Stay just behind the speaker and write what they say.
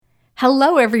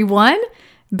Hello, everyone.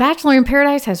 Bachelor in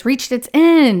Paradise has reached its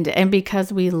end, and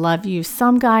because we love you,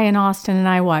 some guy in Austin and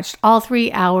I watched all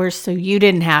 3 hours so you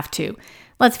didn't have to.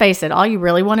 Let's face it, all you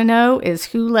really want to know is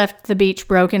who left the beach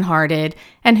brokenhearted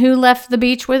and who left the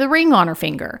beach with a ring on her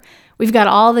finger. We've got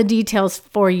all the details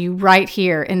for you right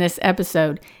here in this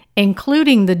episode,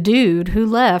 including the dude who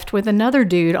left with another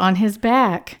dude on his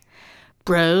back.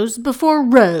 Bros before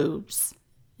Rose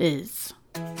is.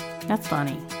 That's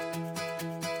funny.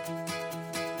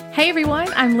 Hey everyone,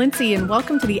 I'm Lindsay and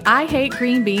welcome to the I Hate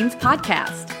Green Beans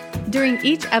podcast. During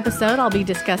each episode, I'll be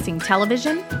discussing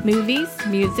television, movies,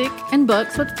 music, and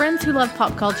books with friends who love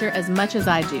pop culture as much as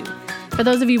I do. For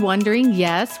those of you wondering,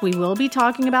 yes, we will be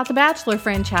talking about the Bachelor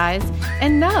franchise.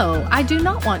 And no, I do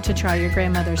not want to try your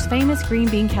grandmother's famous green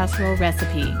bean casserole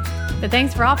recipe. But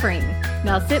thanks for offering.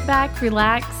 Now sit back,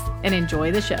 relax, and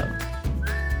enjoy the show.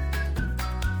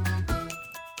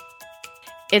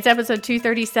 It's episode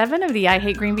 237 of the I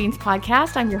Hate Green Beans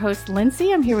podcast. I'm your host,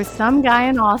 Lindsay. I'm here with some guy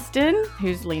in Austin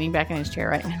who's leaning back in his chair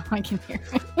right now. I can hear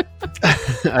him.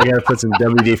 I got to put some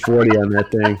WD-40 on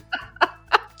that thing.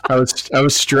 I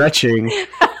was stretching.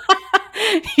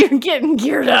 You're getting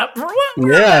geared up.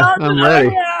 Yeah, I'm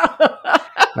ready. I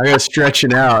got to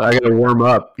stretching out. I got to warm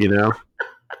up, you know.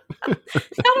 I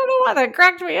don't know why that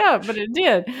cracked me up, but it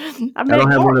did. I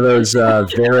don't have one of those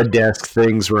Veridesk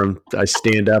things where I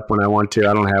stand up when I want to.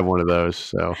 I don't have one of those.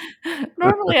 So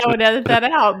normally I would edit that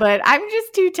out, but I'm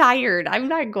just too tired. I'm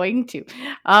not going to.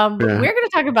 We're going to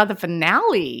talk about the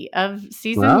finale of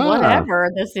season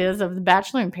whatever this is of The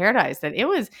Bachelor in Paradise. That it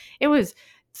was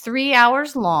 3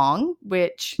 hours long,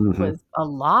 which was a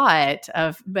lot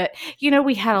of. But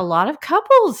we had a lot of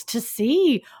couples to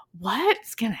see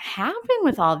what's going to happen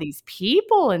with all these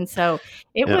people. And so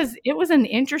it was an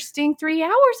interesting 3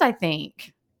 hours, I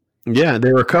think. Yeah,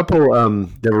 there were a couple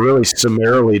that were really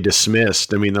summarily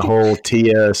dismissed. I mean, the whole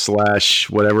Tia /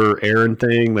 whatever Aaron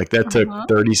thing, like that took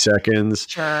 30 seconds.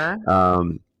 Sure.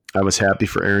 I was happy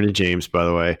for Aaron and James, by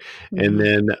the way. And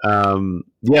then,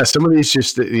 some of these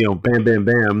just, bam, bam,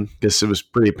 bam, because it was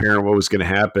pretty apparent what was going to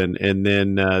happen. And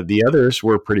then the others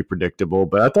were pretty predictable.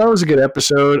 But I thought it was a good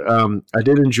episode. I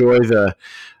did enjoy the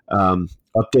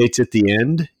updates at the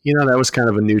end. That was kind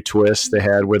of a new twist they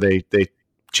had where they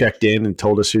checked in and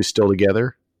told us who's still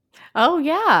together. Oh,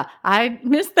 yeah. I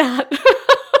missed that.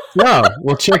 No.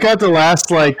 Well, check out the last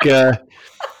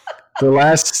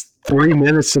 3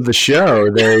 minutes of the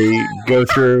show. They go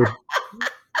through.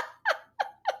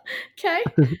 Okay.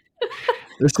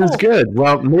 This is good.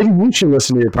 Well, maybe you should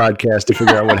listen to your podcast to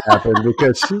figure out what happened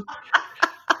because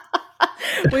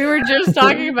we were just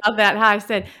talking about that. How I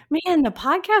said, man, the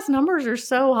podcast numbers are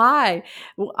so high.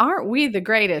 Well, aren't we the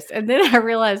greatest? And then I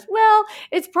realized, well,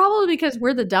 it's probably because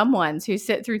we're the dumb ones who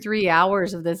sit through 3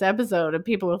 hours of this episode and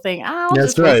people will think, I'll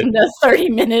just listen to a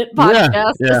 30-minute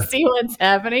podcast to see what's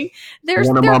happening.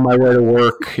 When I'm on my way to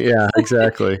work. Yeah,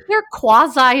 exactly. They're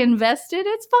quasi-invested.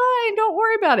 It's fine. Don't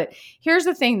worry about it. Here's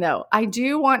the thing, though. I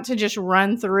do want to just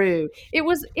run through.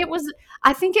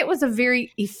 I think it was a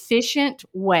very efficient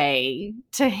way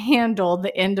to handle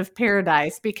the end of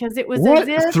Paradise because it was as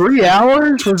if 3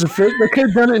 hours was efficient. They could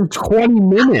have done it in 20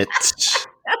 mines.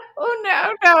 Oh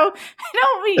no! I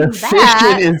don't mean efficient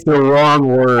that. Efficient is the wrong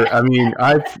word. I mean,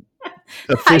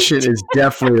 efficient is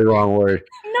definitely the wrong word.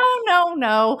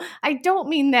 No. I don't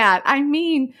mean that. I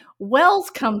mean,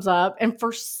 Wells comes up and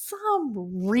for some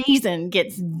reason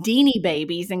gets Deanie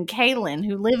babies and Kaylin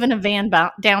who live in a van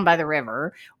down by the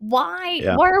river. Why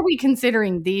are we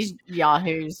considering these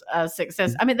yahoos a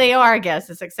success? I mean, they are, I guess,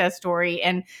 a success story.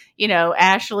 And,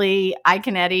 Ashley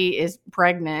Iaconetti is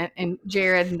pregnant and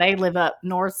Jared, and they live up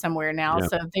north somewhere now. Yeah.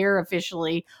 So they're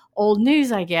officially old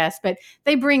news, I guess. But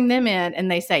they bring them in and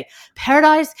they say,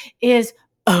 Paradise is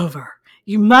over.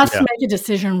 You must make a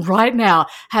decision right now.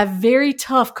 Have very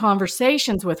tough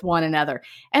conversations with one another.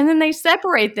 And then they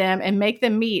separate them and make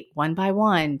them meet one by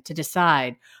one to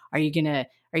decide, are you going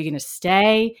to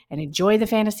stay and enjoy the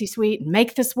fantasy suite and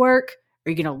make this work? Or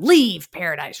are you going to leave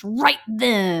Paradise right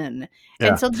then? Yeah.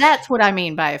 And so that's what I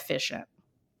mean by efficient.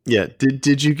 Yeah.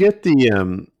 Did you get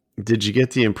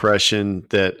the impression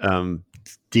that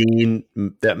Dean,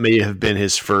 that may have been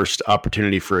his first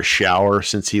opportunity for a shower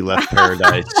since he left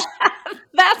Paradise?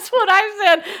 That's what I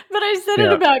said, but I said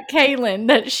it about Kaylin,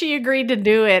 that she agreed to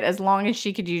do it as long as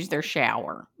she could use their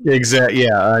shower. Exactly.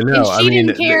 Yeah, I know. And she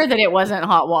didn't care that it wasn't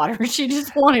hot water. She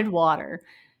just wanted water.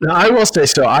 No, I will say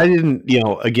so. I didn't,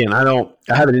 again, I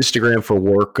have an Instagram for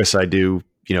work because I do,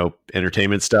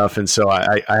 entertainment stuff. And so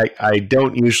I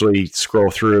don't usually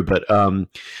scroll through, but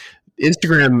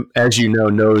Instagram, as you know,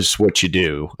 knows what you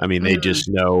do. I mean, they just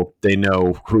know, they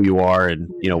know who you are and,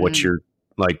 what you're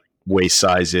like waist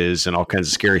size is and all kinds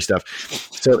of scary stuff.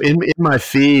 So in my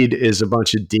feed is a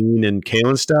bunch of Dean and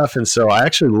Kaylin stuff. And so I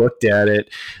actually looked at it.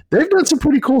 They've done some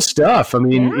pretty cool stuff. I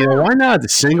mean, why not?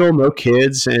 Single, no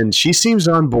kids. And she seems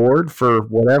on board for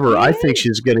whatever. I think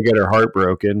she's going to get her heart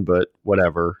broken, but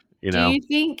whatever, Do you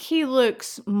think he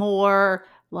looks more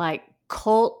like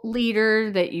cult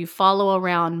leader that you follow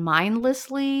around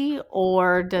mindlessly,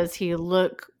 or does he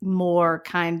look more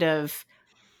kind of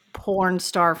porn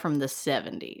star from the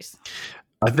 70s?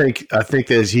 I think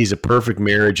that he's a perfect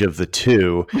marriage of the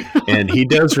two, and he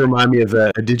does remind me of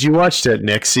that. Did you watch that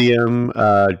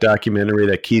NXIVM documentary?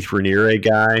 That Keith Raniere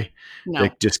guy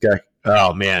that just got.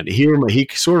 Oh man, he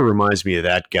sort of reminds me of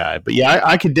that guy. But yeah,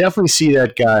 I could definitely see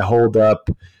that guy hold up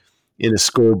in a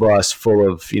school bus full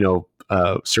of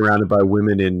surrounded by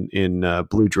women in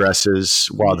blue dresses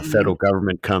while the federal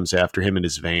government comes after him in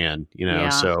his van.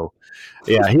 So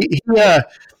yeah, he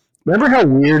remember how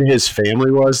weird his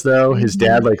family was, though? His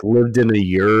dad lived in a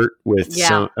yurt with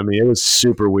it was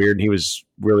super weird, and he was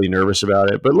really nervous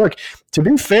about it. But look, to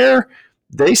be fair,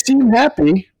 they seem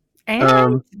happy.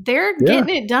 And they're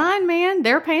getting it done, man.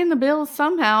 They're paying the bills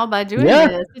somehow by doing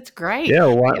this. It's great. Yeah,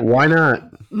 why not?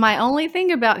 My only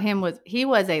thing about him was he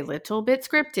was a little bit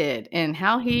scripted in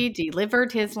how he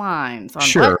delivered his lines on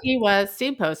what he was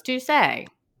supposed to say.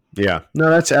 Yeah, no,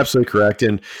 that's absolutely correct.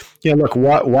 And look,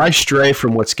 why stray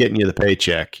from what's getting you the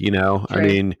paycheck? I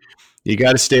mean, you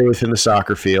got to stay within the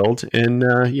soccer field, and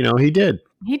he did.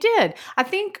 He did. I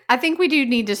think we do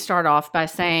need to start off by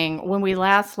saying when we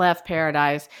last left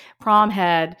Paradise, Prom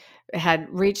had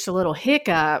reached a little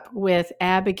hiccup with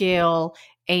Abigail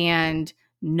and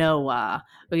Noah.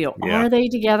 Are they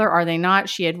together? Are they not?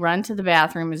 She had run to the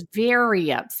bathroom, was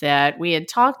very upset. We had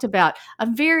talked about a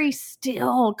very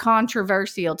still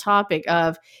controversial topic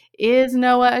of, is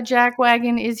Noah a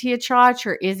jackwagon? Is he a chotch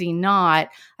or is he not?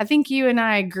 I think you and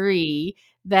I agree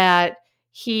that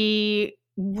he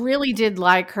really did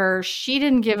like her. She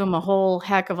didn't give him a whole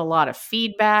heck of a lot of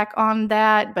feedback on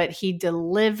that, but he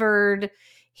delivered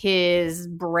his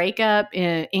breakup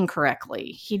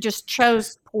incorrectly. He just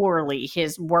chose poorly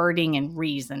his wording and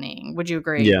reasoning. Would you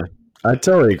agree? Yeah, I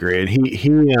totally agree.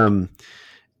 And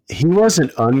he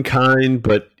wasn't unkind,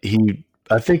 but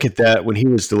I think when he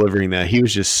was delivering that, he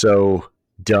was just so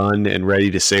done and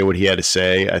ready to say what he had to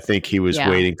say. I think he was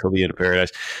waiting till the end of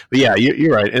Paradise. But yeah,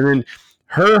 you're right. And then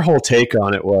her whole take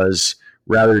on it was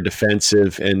rather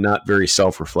defensive and not very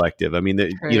self-reflective. I mean,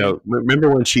 remember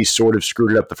when she sort of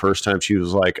screwed it up the first time? She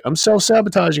was like, I'm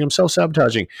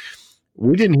self-sabotaging.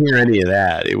 We didn't hear any of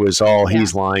that. It was all,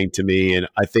 he's lying to me. And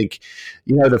I think,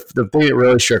 the thing that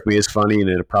really struck me as funny, and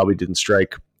it probably didn't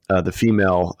strike the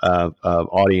female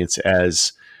audience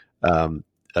as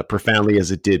profoundly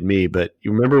as it did me, but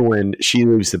you remember when she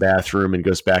leaves the bathroom and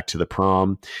goes back to the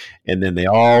prom, and then they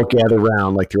all gather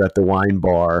around like they're at the wine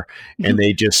bar, and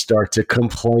they just start to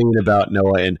complain about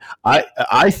Noah. And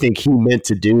I think he meant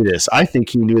to do this. I think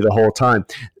he knew the whole time.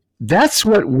 That's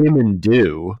what women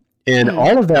do. And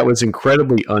all of that was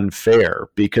incredibly unfair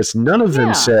because none of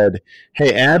them said,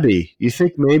 hey, Abby, you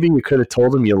think maybe you could have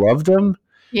told him you loved him?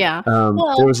 Yeah.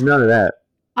 There was none of that.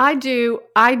 I do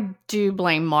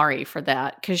blame Mari for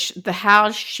that because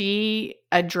how she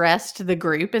addressed the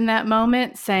group in that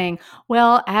moment, saying,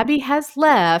 well, Abby has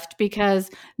left because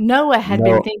Noah had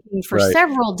been thinking for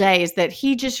several days that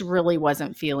he just really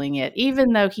wasn't feeling it,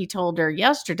 even though he told her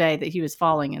yesterday that he was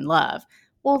falling in love.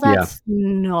 Well, that's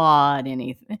not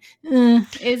anything.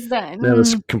 Is that? That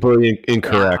was completely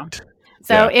incorrect. Yeah.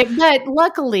 So but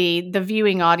luckily the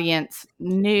viewing audience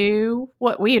knew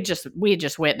what we had just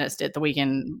witnessed it the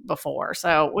weekend before.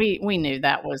 So we knew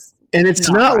that was. And it's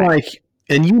not right.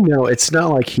 It's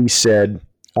not like he said,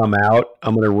 I'm out.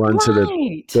 I'm going to run to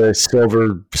the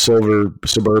silver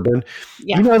Suburban.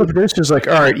 Yeah. The producer's like,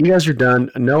 all right, you guys are done.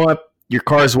 Noah, your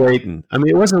car's waiting. I mean,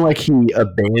 it wasn't like he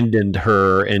abandoned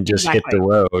her and just hit the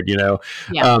road,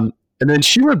 Yeah. And then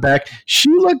she went back. She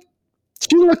looked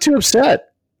too upset.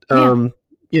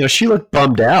 She looked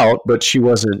bummed out, but she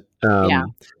wasn't,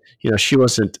 she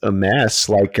wasn't a mess.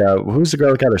 Like, who's the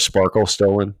girl that got her sparkle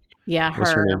stolen? Yeah.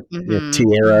 What's her name?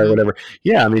 Tiara or whatever.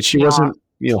 Yeah. I mean, she wasn't,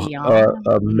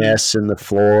 a mess in the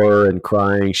floor and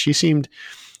crying. She seemed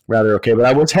rather okay, but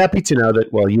I was happy to know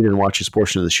that, well, you didn't watch this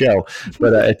portion of the show,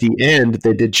 but at the end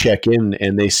they did check in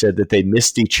and they said that they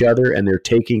missed each other and they're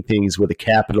taking things with a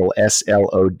capital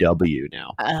SLOW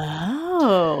now.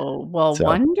 Oh, well,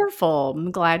 wonderful.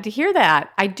 I'm glad to hear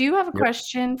that. I do have a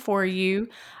question for you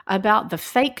about the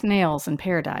fake nails in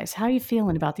Paradise. How are you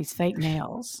feeling about these fake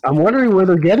nails? I'm wondering where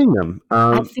they're getting them.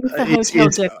 I think the hotel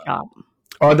gift shop.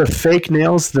 Are the fake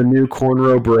nails the new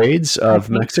cornrow braids I of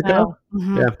think Mexico? so.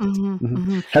 Mhm, Yeah. mhm,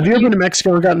 mhm. Have you ever been to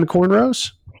Mexico and gotten the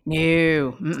cornrows? No,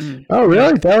 mm-mm, Oh, no.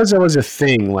 really? That was always a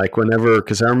thing. Like whenever,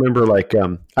 because I remember, like,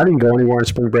 I didn't go anywhere on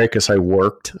spring break because I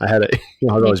worked. I had a, I was Me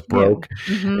always too. broke,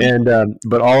 Mhm. and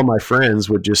but all of my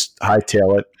friends would just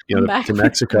hightail it, Come to back with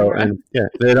Mexico, cornrows. and yeah,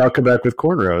 they'd all come back with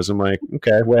cornrows. I'm like,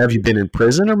 okay, well, have you been in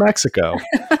prison or Mexico?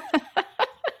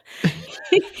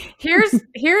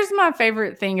 Here's my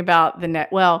favorite thing about the net.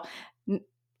 Well,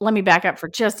 let me back up for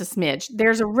just a smidge.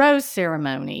 There's a rose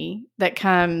ceremony that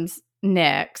comes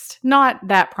next, not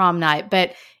that prom night,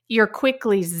 but you're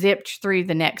quickly zipped through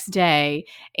the next day,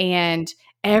 and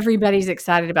everybody's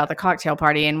excited about the cocktail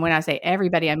party. And when I say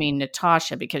everybody, I mean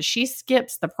Natasha, because she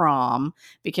skips the prom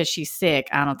because she's sick.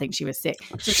 I don't think she was sick,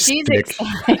 so She's she's sick.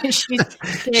 excited. She's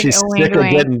sick. She's Wink,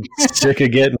 wink. sick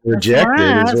of getting That's rejected.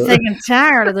 right. Is I'm what, sick and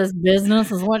tired of this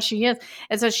business, is what she is.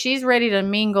 And so she's ready to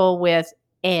mingle with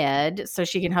Ed so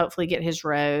she can hopefully get his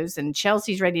rose. And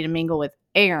Chelsea's ready to mingle with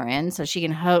Aaron so she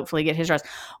can hopefully get his rose.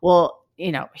 Well,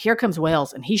 here comes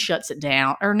Wells and he shuts it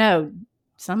down. Or no,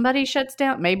 somebody shuts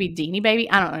down. Maybe Deanie Baby.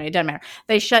 I don't know. It doesn't matter.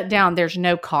 They shut down. There's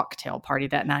no cocktail party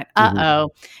that night. Uh-oh.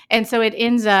 And so it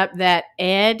ends up that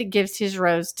Ed gives his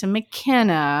rose to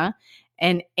McKenna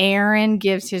and Aaron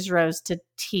gives his rose to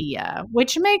Tia,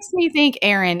 which makes me think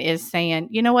Aaron is saying,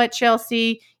 you know what,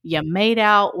 Chelsea, you made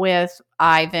out with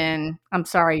Ivan. I'm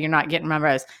sorry, you're not getting my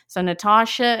rose. So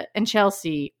Natasha and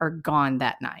Chelsea are gone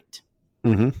that night.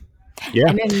 Yeah.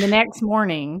 And then the next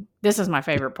morning, this is my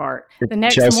favorite part. The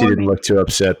next Chelsea morning, didn't look too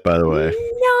upset, by the way.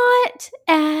 not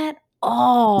at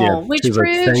all, Yeah, which she's like,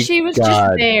 proves "Thank she was God."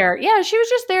 just there. Yeah, she was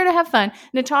just there to have fun.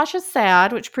 Natasha's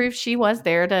sad, which proves she was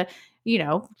there to,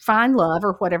 find love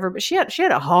or whatever. But she had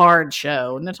a hard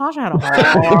show. Natasha had a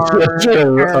hard She had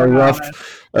show.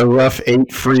 a rough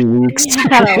 8 free weeks. She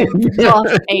had a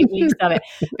rough 8 weeks of it.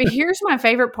 But here's my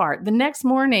favorite part. The next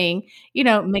morning,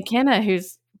 McKenna,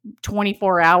 who's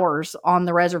 24 hours on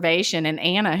the reservation, and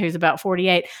Anna, who's about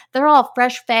 48, they're all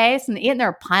fresh faced and eating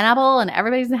their pineapple, and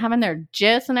everybody's having their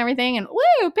juice and everything, and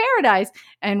woo, paradise.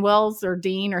 And Wells or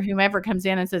Dean or whomever comes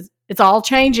in and says, it's all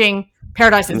changing.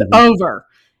 Paradise is over.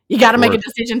 You got to make a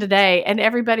decision today. And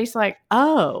everybody's like,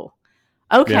 oh,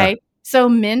 okay. Yeah. So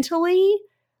mentally,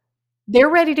 they're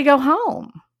ready to go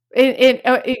home.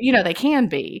 They can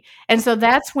be. And so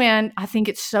that's when I think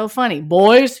it's so funny.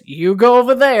 Boys, you go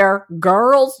over there.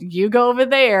 Girls, you go over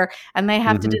there. And they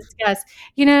have to discuss,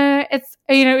 you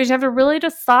have to really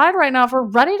decide right now if we're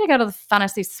ready to go to the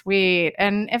fantasy suite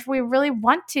and if we really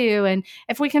want to, and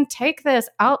if we can take this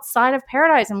outside of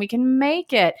paradise and we can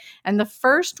make it. And the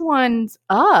first ones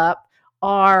up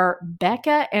are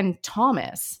Becca and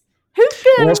Thomas, who've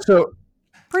been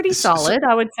pretty solid,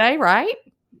 I would say, right?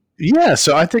 Yeah,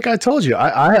 so I think I told you.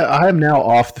 I am now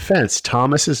off the fence.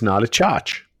 Thomas is not a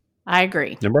chotch. I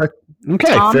agree. Remember?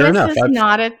 Okay, fair enough.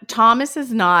 Thomas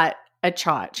is not a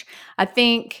chotch. I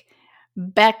think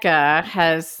Becca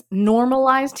has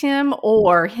normalized him,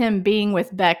 or him being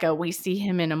with Becca, we see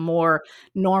him in a more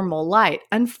normal light.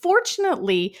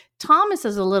 Unfortunately, Thomas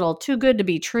is a little too good to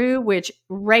be true, which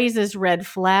raises red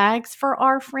flags for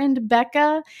our friend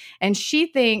Becca. And she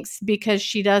thinks because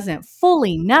she doesn't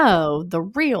fully know the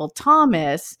real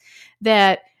Thomas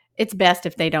that it's best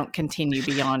if they don't continue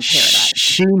beyond paradise.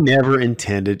 She never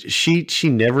intended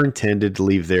to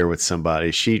leave there with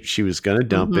somebody. She was going to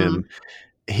dump him.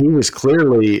 He was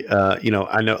clearly, I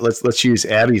know. Let's use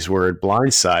Abby's word,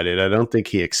 blindsided. I don't think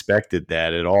he expected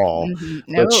that at all.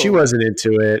 No. But she wasn't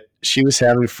into it. She was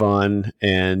having fun,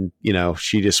 and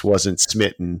she just wasn't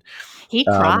smitten. He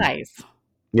cries.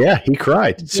 Yeah, he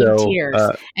cried. Big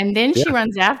tears. And then she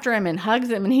runs after him and hugs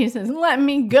him, and he says, "Let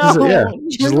me go.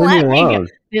 Just let me alone."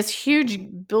 This huge,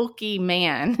 bulky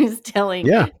man is telling,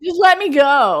 just let me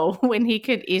go, when he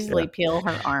could easily peel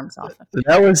her arms off of him.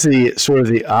 That was the sort of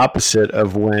the opposite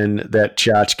of when that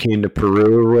chotch came to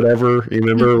Peru or whatever. You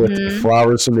remember with the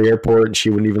flowers from the airport, and she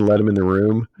wouldn't even let him in the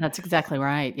room? That's exactly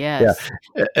right. Yes.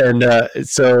 Yeah. And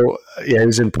he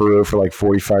was in Peru for like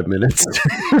 45 minutes.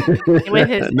 With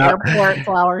his airport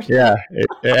flowers. Yeah.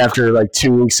 After like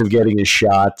 2 weeks of getting his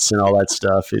shots and all that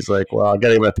stuff, he's like, well, I got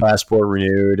to get my passport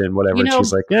renewed and whatever. And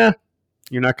she's like, yeah,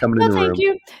 you're not coming in the room. Thank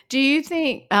you. Do you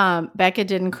think Becca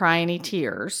didn't cry any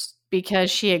tears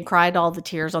because she had cried all the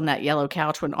tears on that yellow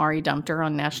couch when Ari dumped her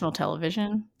on national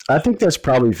television? I think that's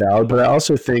probably valid, but I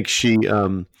also think she's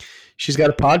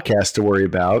got a podcast to worry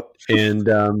about and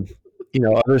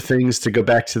other things to go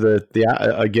back to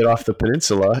the get off the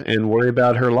peninsula and worry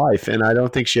about her life. And I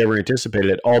don't think she ever anticipated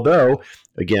it. Although,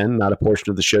 again, not a portion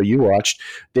of the show you watched,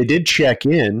 they did check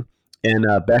in and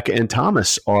Becca and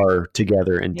Thomas are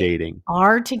together and dating.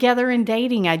 Are together and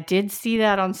dating. I did see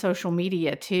that on social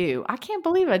media too. I can't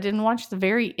believe I didn't watch the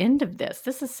very end of this.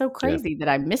 This is so crazy that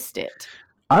I missed it.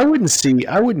 I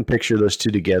wouldn't picture those two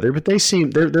together, but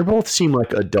they're both seem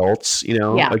like adults, you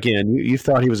know. Yeah. Again, you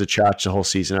thought he was a chotch the whole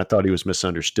season. I thought he was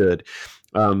misunderstood.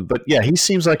 But yeah, he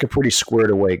seems like a pretty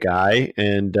squared away guy,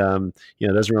 and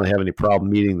doesn't really have any problem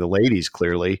meeting the ladies.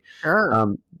 Clearly,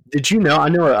 Sure. did you know? I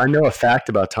know a fact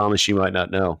about Thomas you might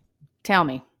not know. Tell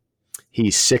me.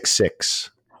 He's 6'6".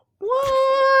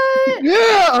 What?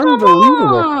 Yeah, Come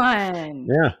unbelievable. on.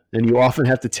 Yeah, and you often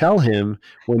have to tell him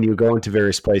when you go into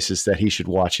various places that he should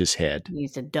watch his head.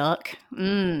 He's a duck.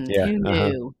 Yeah, Who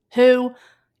knew? Who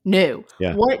knew?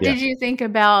 Yeah, What yeah. did you think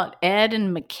about Ed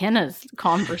and McKenna's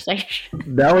conversation?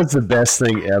 That was the best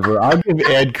thing ever. I'll give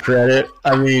Ed credit.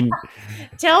 I mean,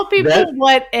 Tell people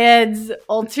what Ed's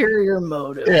ulterior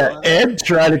motive yeah, was. Ed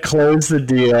tried to close the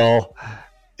deal.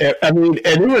 I mean,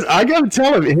 and it was, I got to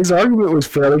tell him, his argument was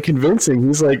fairly convincing.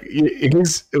 He's like,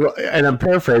 and I'm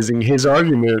paraphrasing, his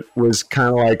argument was kind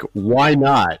of like, why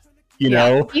not? You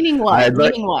know? Meaning what?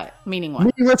 Meaning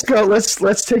what? Let's go.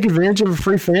 Let's take advantage of a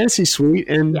free fantasy suite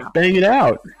and bang it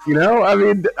out. You know? I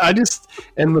mean,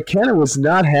 and McKenna was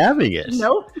not having it.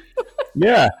 Nope.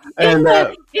 Yeah. In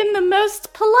the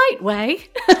most polite way.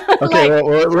 Okay,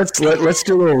 well, let's do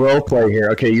a little role play here.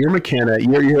 Okay, you're McKenna.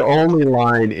 Your only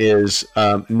line is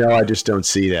no, I just don't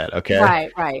see that. Okay,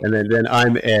 right. And then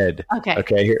I'm Ed.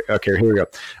 Okay. Here we go.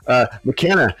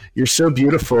 McKenna, you're so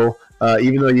beautiful.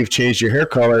 Even though you've changed your hair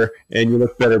color and you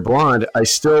look better blonde, I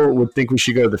still would think we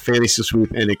should go to the fantasy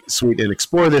suite and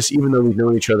explore this, even though we've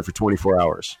known each other for 24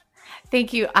 hours.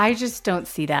 Thank you. I just don't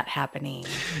see that happening.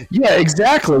 Yeah,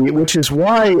 exactly, which is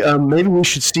why maybe we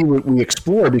should see what we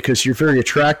explore, because you're very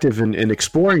attractive and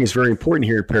exploring is very important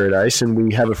here in Paradise, and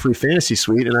we have a free fantasy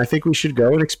suite, and I think we should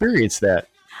go and experience that.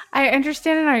 I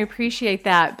understand and I appreciate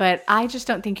that, but I just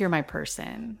don't think you're my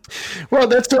person. Well,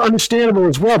 that's understandable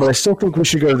as well, but I still think we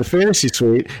should go to the fantasy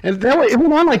suite. And that way, it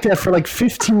went on like that for like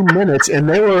 15 minutes, and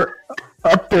they were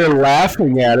up there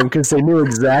laughing at him because they knew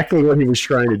exactly what he was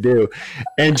trying to do.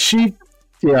 And she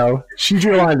drew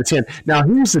a line in the sand. Now,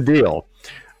 here's the deal.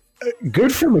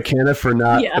 Good for McKenna for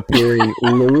not appearing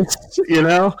loose, you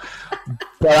know?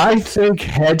 But I think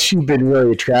had she been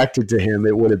really attracted to him,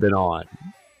 it would have been on.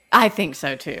 I think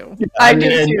so, too. I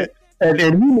do, too. And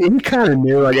he kind of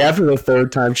knew, like, after the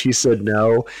third time she said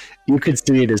no, you could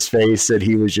see in his face that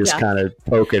he was just kind of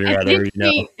poking at her, you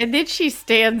know. And then she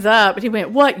stands up, and he went,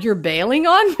 "What, you're bailing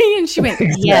on me?" And she went,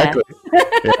 exactly.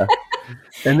 Yeah.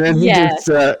 And then he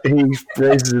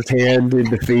raises his hand in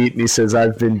defeat, and he says,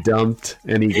 "I've been dumped,"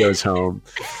 and he goes home.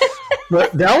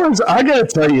 But that was, I got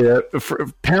to tell you,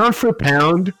 pound for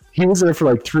pound, he was there for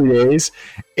like 3 days.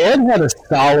 Ed had a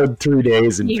solid 3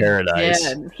 days in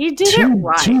Paradise. He did it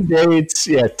right. 2 dates.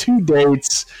 Yeah, 2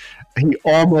 dates. He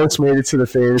almost made it to the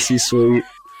fantasy suite.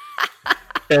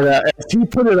 And as he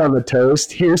put it on the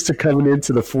toast, here's to coming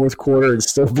into the fourth quarter and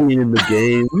still being in the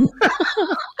game.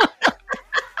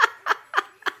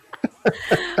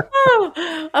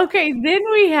 Okay, then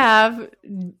we have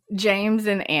James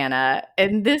and Anna,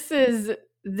 and this is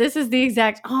the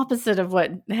exact opposite of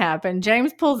what happened.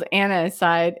 James pulls Anna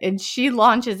aside, and she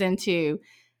launches into,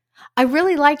 "I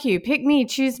really like you. Pick me,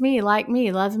 choose me, like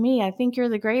me, love me. I think you're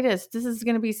the greatest. This is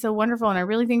going to be so wonderful, and I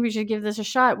really think we should give this a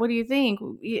shot. What do you think?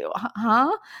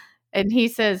 Huh?" And he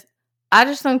says, "I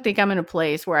just don't think I'm in a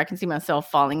place where I can see myself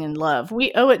falling in love.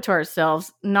 We owe it to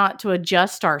ourselves not to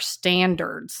adjust our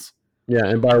standards." Yeah,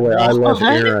 and by the way, I love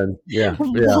Aaron. Yeah.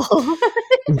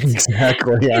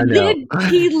 Exactly, I know. Then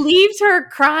he leaves her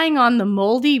crying on the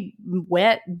moldy,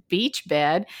 wet beach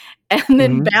bed, and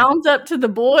then bounds up to the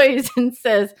boys and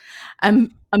says,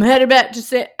 I'm headed back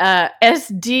to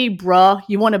SD, bruh.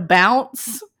 You want to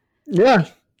bounce?" Yeah.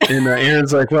 And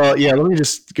Aaron's like, "Well, yeah, let me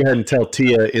just go ahead and tell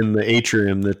Tia in the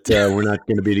atrium that we're not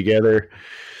going to be together."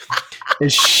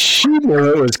 And she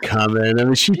knew it was coming. I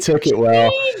mean, she took it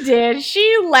well. She did.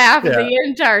 She laughed the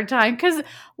entire time because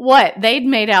they'd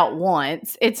made out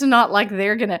once. It's not like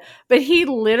they're going to, but he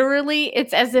literally,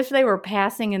 it's as if they were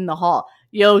passing in the hall.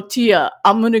 "Yo, Tia,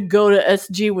 I'm going to go to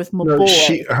SG with my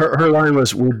boy." Her line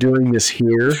was, "We're doing this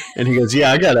here." And he goes,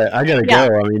 "Yeah, I gotta go. I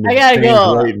mean, I gotta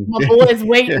go. My boy's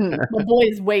waiting. My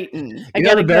boy's waiting. I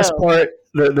gotta go."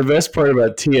 The best part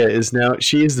about Tia is now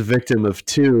she is the victim of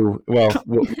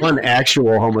one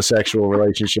actual homosexual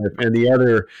relationship and the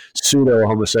other pseudo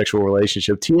homosexual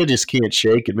relationship. Tia just can't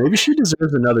shake it. Maybe she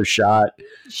deserves another shot.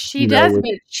 She does,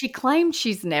 but she claims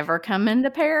she's never coming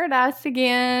to Paradise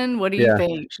again. What do you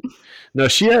think? No,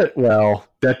 she had, well,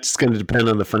 that's going to depend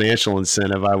on the financial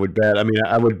incentive, I would bet. I mean,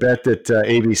 I would bet that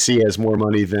ABC has more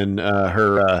money than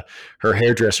her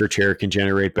hairdresser chair can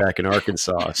generate back in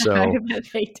Arkansas. I So bet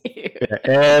they do.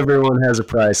 everyone has a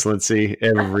price, Lindsay.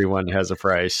 Everyone has a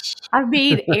price. I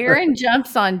mean, Aaron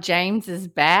jumps on James's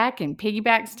back and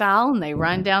piggyback style, and they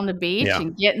run down the beach Yeah.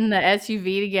 and get in the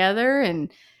SUV together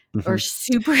and are Mhm.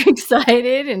 super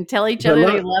excited and tell each But other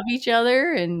let- they love each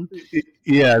other. And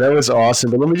Yeah, that was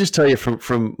awesome. But let me just tell you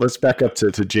from let's back up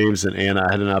to James and Anna.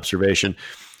 I had an observation.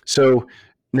 So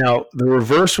now the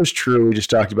reverse was true. We just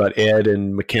talked about Ed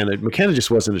and McKenna. McKenna just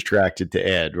wasn't attracted to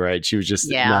Ed, right? She was just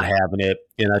Yeah. not having it.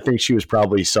 And I think she was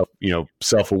probably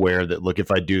self-aware that, look,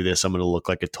 if I do this, I'm going to look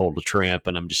like a total tramp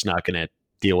and I'm just not going to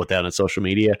deal with that on social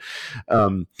media.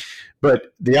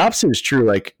 But the opposite is true.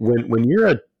 Like when you're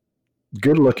a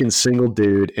good looking single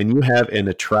dude and you have an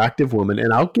attractive woman,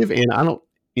 and I'll give Anna, I don't,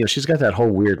 she's got that whole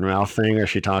weird mouth thing or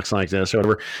she talks like this or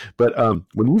whatever. But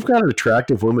when you've got an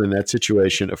attractive woman in that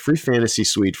situation, a free fantasy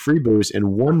suite, free booze,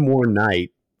 and one more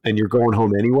night, and you're going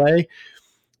home anyway,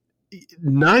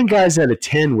 9 guys out of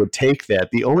 10 would take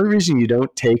that. The only reason you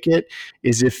don't take it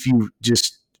is if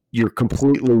you're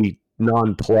completely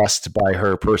nonplussed by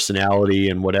her personality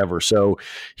and whatever. So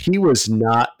he was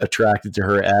not attracted to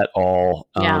her at all.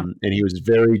 Yeah. And he was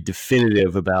very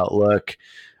definitive about, look,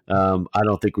 I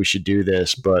don't think we should do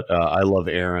this, but I love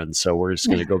Aaron, so we're just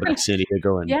going to go back to San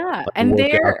Diego and yeah, and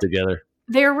work out together.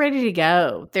 they're ready to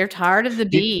go. They're tired of the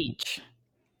beach.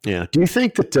 Yeah. Do you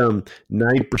think that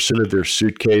 90% of their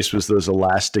suitcase was those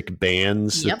elastic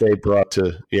bands Yep. that they brought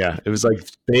to? Yeah, it was like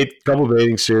a couple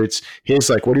bathing suits. His,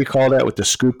 like, what do you call that with the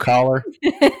scoop collar?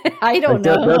 I don't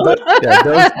Like, know.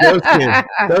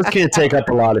 those can't take up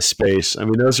a lot of space. I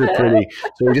mean, those are pretty.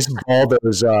 So you just ball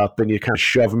those up and you kind of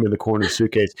shove them in the corner of the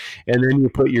suitcase, and then you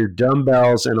put your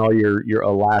dumbbells and all your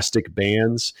elastic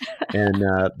bands, and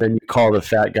then you call the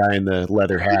fat guy in the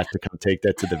leather hat to come take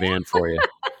that to the van for you.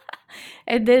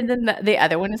 And then the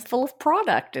other one is full of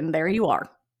product, and there you are.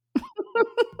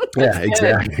 Yeah,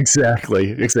 good.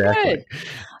 exactly. Good.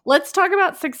 Let's talk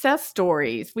about success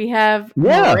stories. We have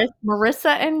Yeah.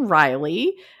 Marissa and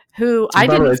Riley, who So I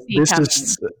by the way, didn't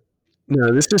see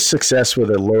coming. this is success with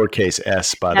a lowercase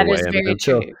s, by That the way. is I mean, very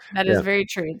until- true. That is yeah. very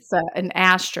true. It's an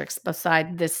asterisk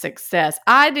beside this success.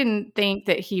 I didn't think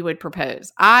that he would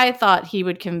propose. I thought he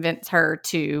would convince her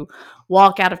to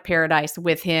walk out of paradise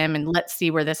with him and let's see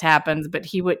where this happens, but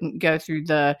he wouldn't go through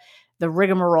the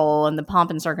rigmarole and the pomp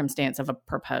and circumstance of a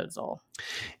proposal.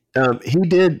 He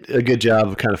did a good job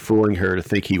of kind of fooling her to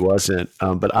think he wasn't,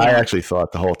 but I Yeah. actually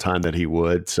thought the whole time that he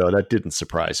would, so that didn't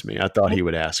surprise me. I thought he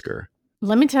would ask her.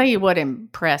 Let me tell you what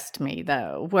impressed me,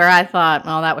 though, where I thought,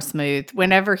 oh, that was smooth.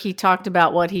 Whenever he talked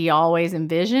about what he always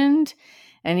envisioned,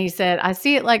 and he said, I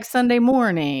see it like Sunday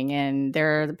morning, and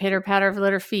the pitter patter of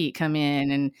little feet come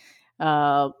in, and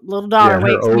little daughter her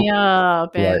wakes me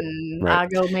up, and right. I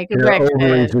go make a And her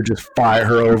ovaries breakfast. are just fire.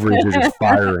 Her ovaries are just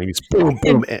firing. It's boom,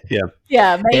 boom. Yeah,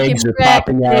 Yeah, making eggs are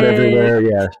popping out breakfast. everywhere.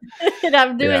 Yeah, And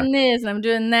I'm doing this, and I'm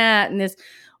doing that, and this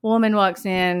woman walks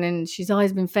in, and she's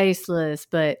always been faceless,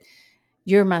 but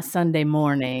you're my Sunday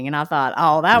morning. And I thought,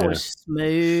 oh, that was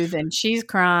smooth. And she's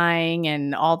crying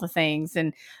and all the things.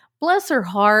 And bless her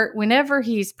heart, whenever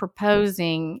he's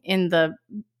proposing in the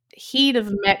heat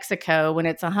of Mexico, when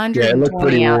it's it looked 120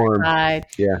 pretty warm. outside,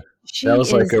 Yeah, she that was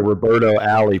is, like a Roberto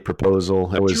Alley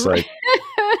proposal. It was like,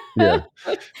 yeah.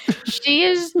 she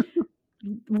is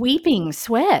weeping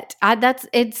sweat.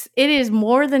 It is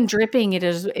more than dripping. It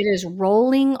is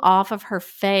rolling off of her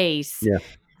face. Yeah.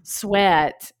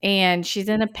 Sweat, and she's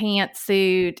in a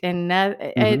pantsuit, and I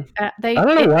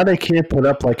don't know why they can't put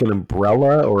up like an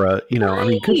umbrella or I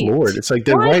mean, good Lord, it's like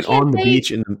they're right on the beach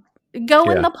and go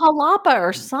in the palapa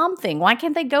or something. Why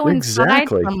can't they go inside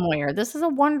somewhere? This is a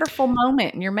wonderful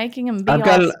moment, and you're making them be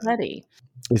all sweaty.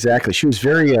 Exactly. She was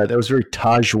very, that was very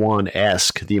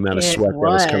Tajwan-esque, the amount of sweat that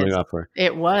was coming off her.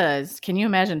 It was. Can you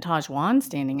imagine Tajwan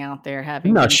standing out there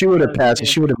having... No, she would have passed.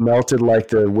 She would have melted like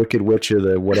the Wicked Witch of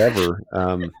the whatever.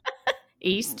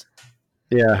 East.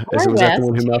 Yeah. Or was that the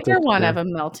one who melted? Either one of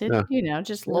them melted. No.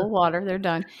 Just a little water. They're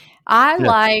done. I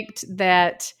liked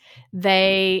that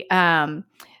they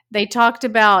talked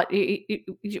about,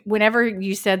 whenever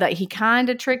you said that he kind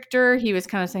of tricked her, he was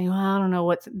kind of saying, well, I don't know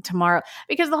what's tomorrow.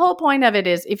 Because the whole point of it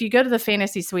is, if you go to the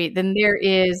fantasy suite, then there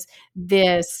is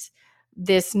this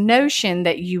notion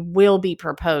that you will be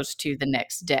proposed to the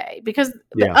next day. Because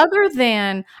other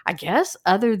than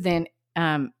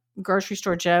Grocery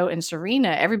Store Joe and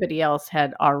Serena, everybody else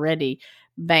had already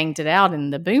banged it out in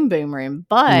the boom boom room.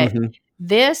 But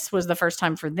this was the first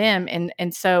time for them.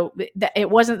 And so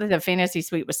it wasn't that the fantasy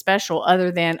suite was special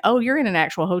other than, oh, you're in an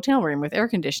actual hotel room with air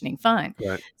conditioning. Fun.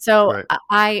 Right. So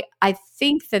Right. I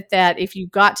think that if you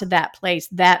got to that place,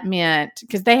 that meant,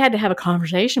 because they had to have a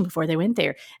conversation before they went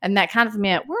there. And that kind of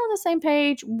meant we're on the same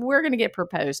page. We're going to get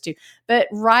proposed to. But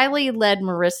Riley led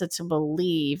Marissa to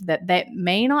believe that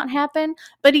may not happen.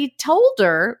 But he told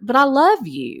her, but I love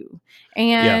you.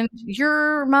 And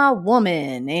you're my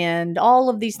woman and all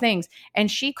of these things. And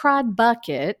she cried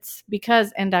buckets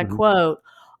because, and I quote,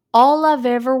 all I've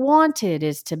ever wanted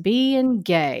is to be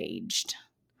engaged.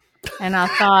 And I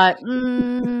thought, I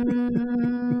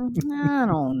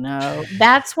don't know.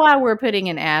 That's why we're putting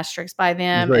an asterisk by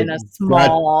them in a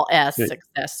small S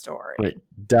success story. Right. ...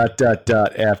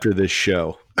 after this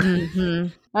show.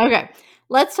 Okay.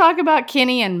 Let's talk about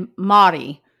Kenny and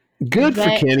Marty. Good for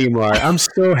Kenny and Marty. I'm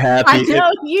so happy. I know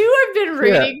you have been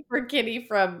rooting for Kenny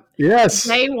from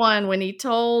day one when he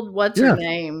told what's her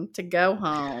name to go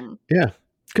home. Yeah.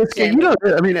 Because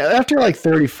I mean, after like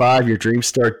 35, your dreams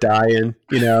start dying.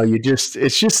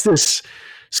 It's just this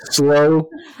slow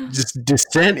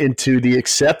descent into the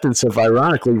acceptance of,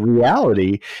 ironically,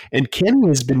 reality. And Kenny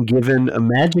has been given a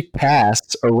magic pass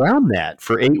around that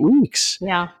for 8 weeks.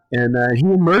 Yeah. And he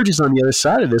emerges on the other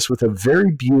side of this with a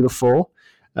very beautiful,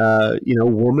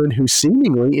 woman who's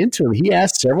seemingly into him. He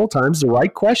asked several times the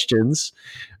right questions.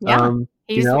 Yeah.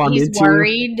 He's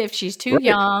worried if she's too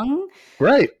young.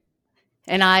 Right.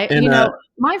 And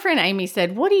my friend Amy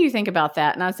said, what do you think about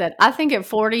that? And I said, I think at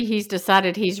 40, he's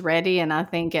decided he's ready. And I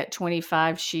think at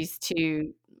 25, she's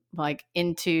too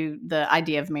into the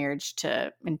idea of marriage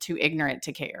and too ignorant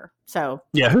to care. So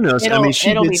yeah, who knows? I mean,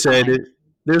 she did say that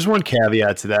there's one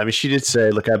caveat to that. I mean, she did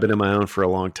say, look, I've been on my own for a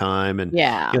long time.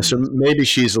 And so maybe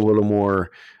she's a little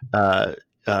more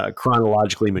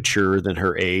chronologically mature than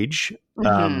her age.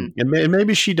 And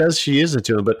maybe she is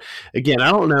into him, but again,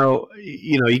 I don't know,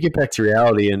 you get back to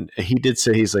reality, and he did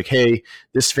say, he's like, hey,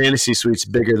 this fantasy suite's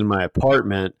bigger than my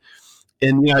apartment.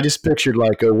 And, I just pictured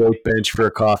like a weight bench for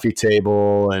a coffee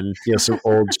table and, some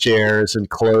old chairs and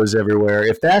clothes everywhere.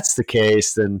 If that's the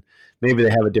case, then maybe they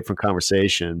have a different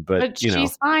conversation, but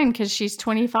she's fine because she's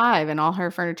 25 and all her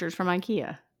furniture's from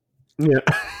IKEA. Yeah.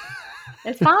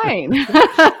 It's fine.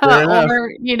 Or,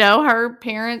 her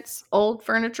parents' old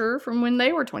furniture from when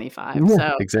they were 25. Yeah,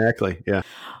 so exactly. Yeah.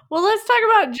 Well, let's talk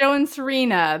about Joe and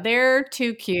Serena. They're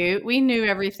too cute. We knew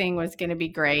everything was going to be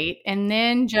great. And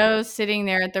then Joe's sitting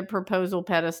there at the proposal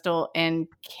pedestal and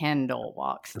Kendall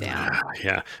walks down.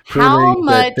 Yeah. How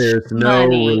much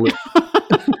money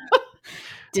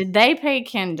did they pay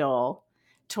Kendall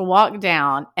to walk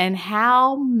down? And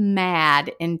how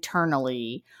mad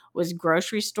internally was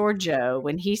Grocery Store Joe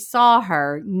when he saw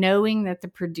her, knowing that the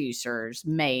producers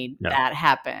made that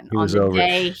happen on the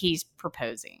day he's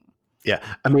proposing? Yeah.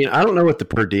 I mean, I don't know what the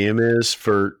per diem is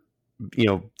for,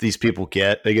 these people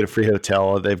get. They get a free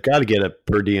hotel. They've got to get a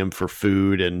per diem for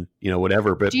food and,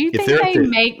 whatever. But do you think they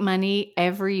make money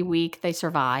every week they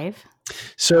survive?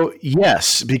 So,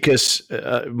 yes, because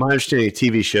my understanding of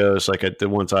TV shows, like the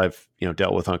ones I've,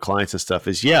 dealt with on clients and stuff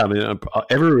is, I mean,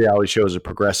 every reality show is a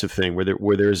progressive thing where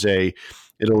there's an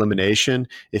elimination.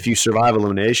 If you survive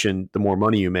elimination, the more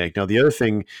money you make. Now, the other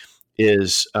thing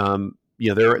is,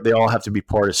 they all have to be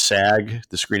part of SAG,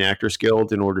 the Screen Actors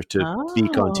Guild, in order to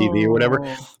speak on TV or whatever.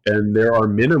 And there are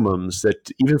minimums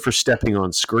that even for stepping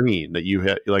on screen that you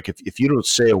have, like if you don't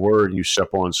say a word and you step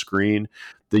on screen,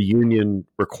 the union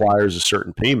requires a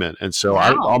certain payment. And so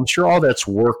I'm sure all that's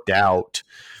worked out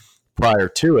prior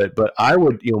to it. But I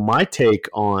would, my take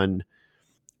on,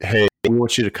 hey, we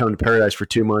want you to come to Paradise for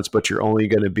 2 months, but you're only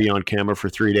going to be on camera for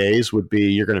 3 days would be,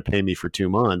 you're going to pay me for 2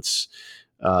 months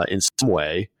in some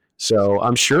way. So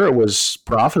I'm sure it was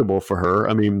profitable for her.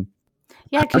 I mean,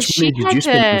 yeah, because she had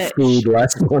to food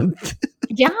last month.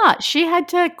 Yeah, she had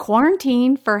to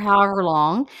quarantine for however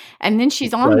long, and then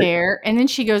she's on there, and then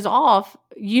she goes off.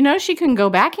 She couldn't go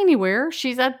back anywhere.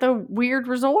 She's at the weird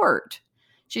resort.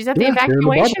 She's at the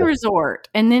evacuation resort,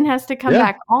 and then has to come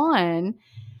back on.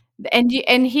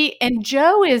 And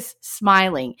Joe is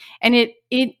smiling, and it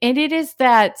is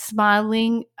that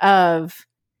smiling of,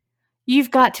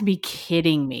 you've got to be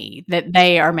kidding me that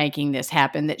they are making this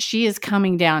happen, that she is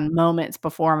coming down moments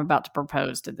before I'm about to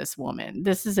propose to this woman.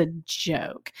 This is a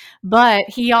joke. But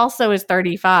he also is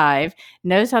 35,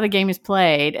 knows how the game is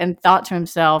played, and thought to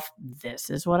himself, this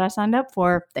is what I signed up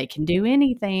for. They can do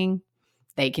anything.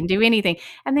 They can do anything.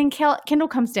 And then Kendall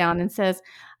comes down and says,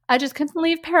 I just couldn't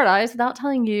leave Paradise without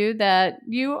telling you that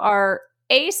you are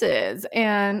aces,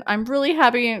 and I'm really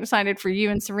happy and excited for you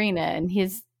and Serena. And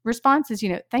his response is,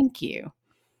 thank you.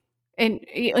 And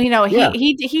Yeah.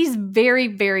 he's very,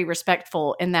 very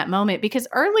respectful in that moment, because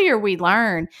earlier we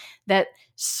learned that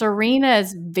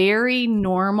Serena's very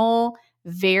normal,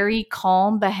 very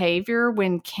calm behavior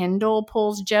when Kendall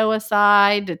pulls Joe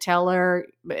aside to tell her,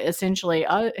 essentially,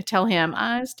 tell him,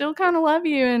 I still kind of love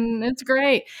you and it's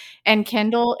great. And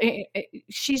Kendall,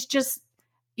 she's just,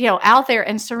 out there.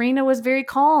 And Serena was very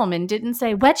calm and didn't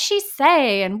say, what'd she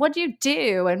say? And what'd you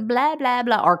do? And blah, blah,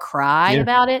 blah, or cry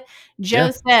about it. Joe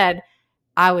said,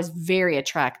 I was very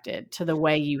attracted to the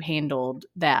way you handled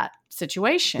that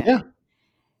situation. Yeah.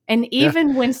 And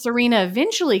even when Serena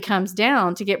eventually comes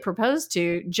down to get proposed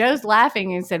to, Joe's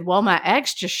laughing and said, well, my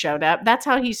ex just showed up. That's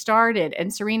how he started.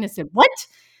 And Serena said, what?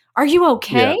 Are you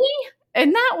okay? Yeah.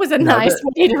 And that was a nice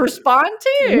way to respond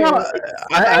too. No,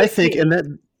 I think,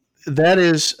 and that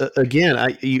is, again,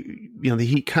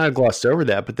 he kind of glossed over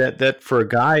that, but that for a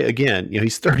guy, again,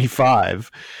 he's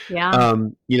 35. Yeah.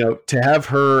 To have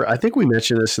her, I think we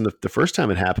mentioned this in the first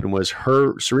time it happened, was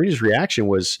Serena's reaction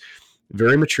was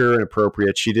very mature and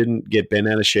appropriate. She didn't get bent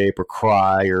out of shape or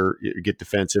cry or get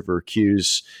defensive or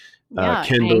accuse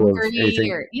Kendall of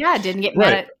anything. Didn't get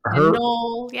mad at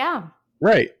Kendall. Yeah.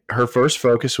 Right. Her first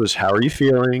focus was, how are you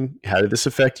feeling? How did this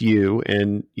affect you?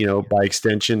 And, by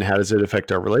extension, how does it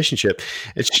affect our relationship?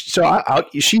 And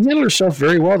she handled herself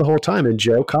very well the whole time. And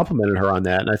Joe complimented her on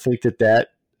that. And I think that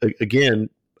again,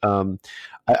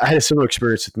 I had a similar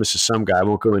experience with Mrs. Some Guy. I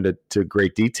won't go into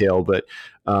great detail, but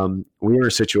we were in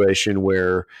a situation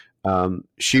where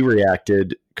she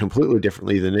reacted completely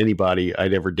differently than anybody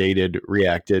I'd ever dated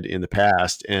reacted in the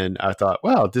past. And I thought,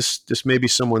 wow, this may be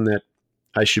someone that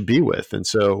I should be with. And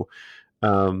so,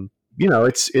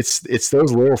 it's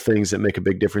those little things that make a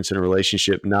big difference in a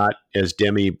relationship, not, as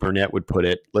Demi Burnett would put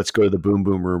it, let's go to the boom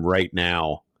boom room right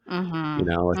now.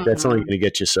 Mm-hmm. That's only going to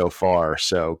get you so far.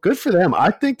 So good for them.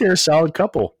 I think they're a solid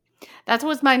couple. That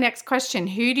was my next question.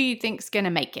 Who do you think's going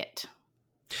to make it?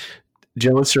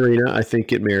 Joe and Serena, I think,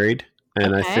 get married.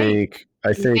 And I think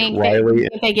Riley.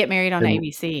 They get married on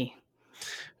ABC.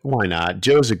 Why not?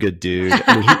 Joe's a good dude.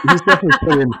 I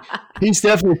mean, he's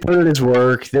definitely put in his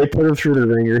work. They put him through the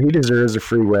ringer. He deserves a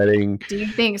free wedding. Do you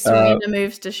think Serena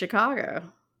moves to Chicago?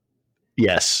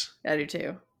 Yes. I do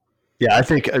too. Yeah, I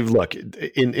think, look,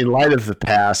 in light of the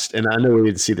past, and I know we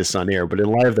didn't see this on air, but in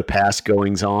light of the past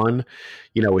goings on,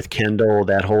 with Kendall,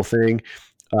 that whole thing,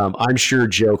 I'm sure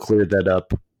Joe cleared that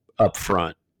up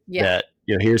front. Yeah. That,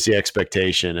 here's the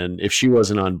expectation. And if she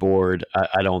wasn't on board,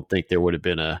 I don't think there would have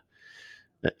been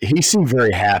he seemed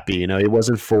very happy. He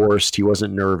wasn't forced. He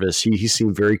wasn't nervous. He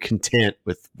seemed very content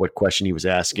with what question he was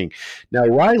asking. Now,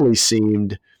 Riley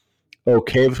seemed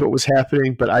okay with what was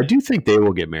happening, but I do think they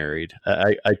will get married.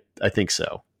 I think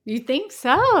so. You think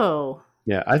so?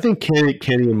 Yeah, I think Kenny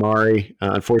and Mari.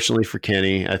 Unfortunately for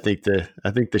Kenny, I think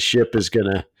the ship is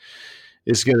gonna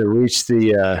reach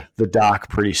the dock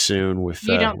pretty soon with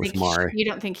Mari. You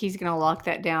don't think he's gonna lock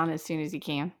that down as soon as he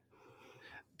can?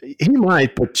 He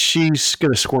might, but she's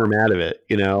going to squirm out of it.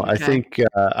 Okay.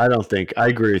 I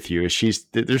agree with you.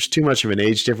 There's too much of an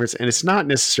age difference, and it's not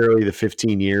necessarily the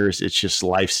 15 years. It's just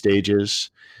life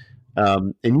stages.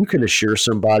 And you can assure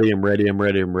somebody, I'm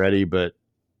ready, but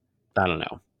I don't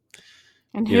know.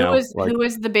 And who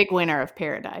was the big winner of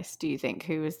Paradise? Do you think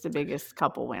who was the biggest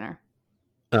couple winner?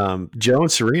 Joe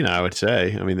and Serena, I would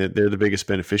say. I mean, they're the biggest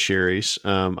beneficiaries.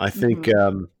 I think,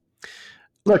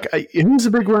 look, who's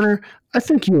the big winner? I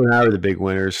think you and I are the big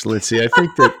winners, Lindsay. I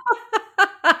think that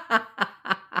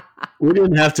we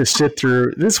didn't have to sit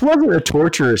through. This wasn't a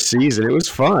torturous season. It was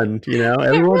fun.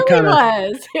 Everyone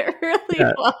was. It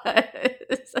really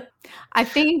was. I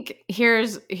think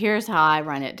here's how I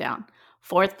run it down.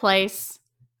 4th place,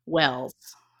 Wells.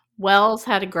 Wells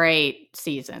had a great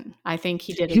season. I think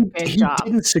he did a good job.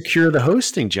 He didn't secure the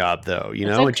hosting job, though.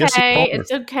 It's okay.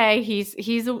 It's okay.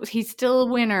 He's still a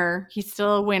winner. He's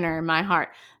still a winner in my heart.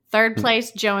 3rd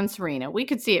place, Joe and Serena. We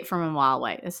could see it from a mile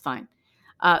away. It's fine.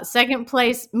 2nd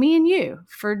place, me and you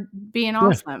for being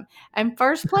awesome. And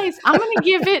 1st place, I'm going to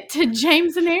give it to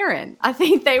James and Aaron. I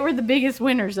think they were the biggest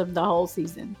winners of the whole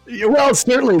season. Well,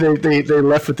 certainly they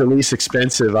left with the least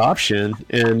expensive option.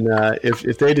 And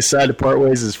if they decide to part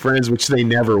ways as friends, which they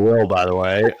never will, by the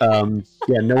way,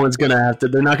 no one's going to have to –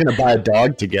 they're not going to buy a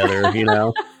dog together,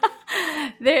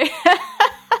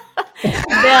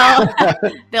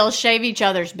 They'll shave each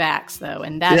other's backs, though,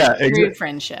 and that's true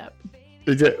friendship.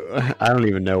 I don't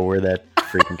even know where that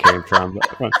freaking came from.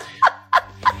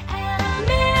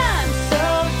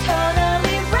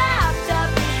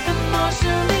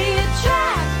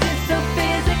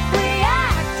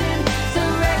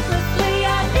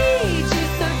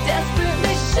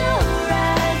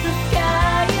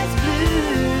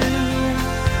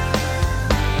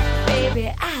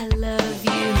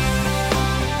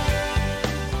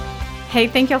 Hey,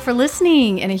 thank y'all for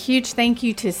listening, and a huge thank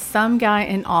you to some guy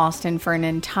in Austin for an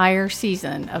entire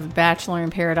season of Bachelor in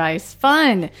Paradise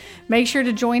fun. Make sure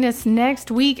to join us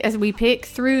next week as we pick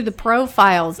through the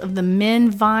profiles of the men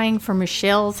vying for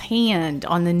Michelle's hand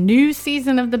on the new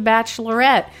season of The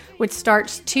Bachelorette, which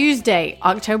starts Tuesday,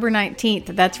 October 19th.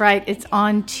 That's right, it's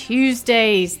on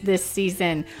Tuesdays this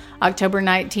season, October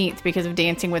 19th, because of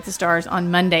Dancing with the Stars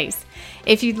on Mondays.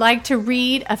 If you'd like to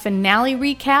read a finale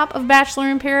recap of Bachelor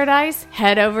in Paradise,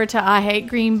 head over to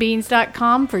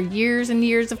IHateGreenBeans.com for years and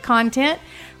years of content.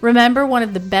 Remember, one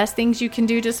of the best things you can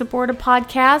do to support a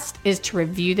podcast is to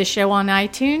review the show on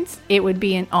iTunes. It would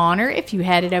be an honor if you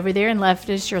headed over there and left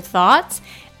us your thoughts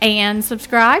and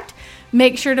subscribed.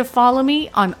 Make sure to follow me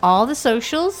on all the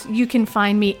socials. You can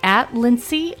find me at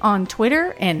Lindsay on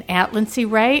Twitter and at Lindsay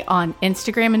Ray on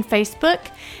Instagram and Facebook.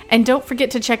 And don't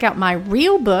forget to check out my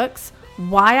real books,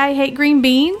 Why I Hate Green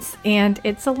Beans and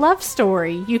It's a Love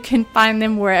Story. You can find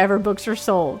them wherever books are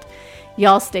sold.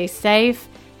 Y'all stay safe,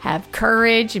 have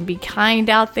courage, and be kind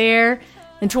out there.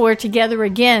 Until we're together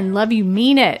again, love you,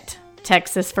 mean it.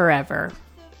 Texas forever.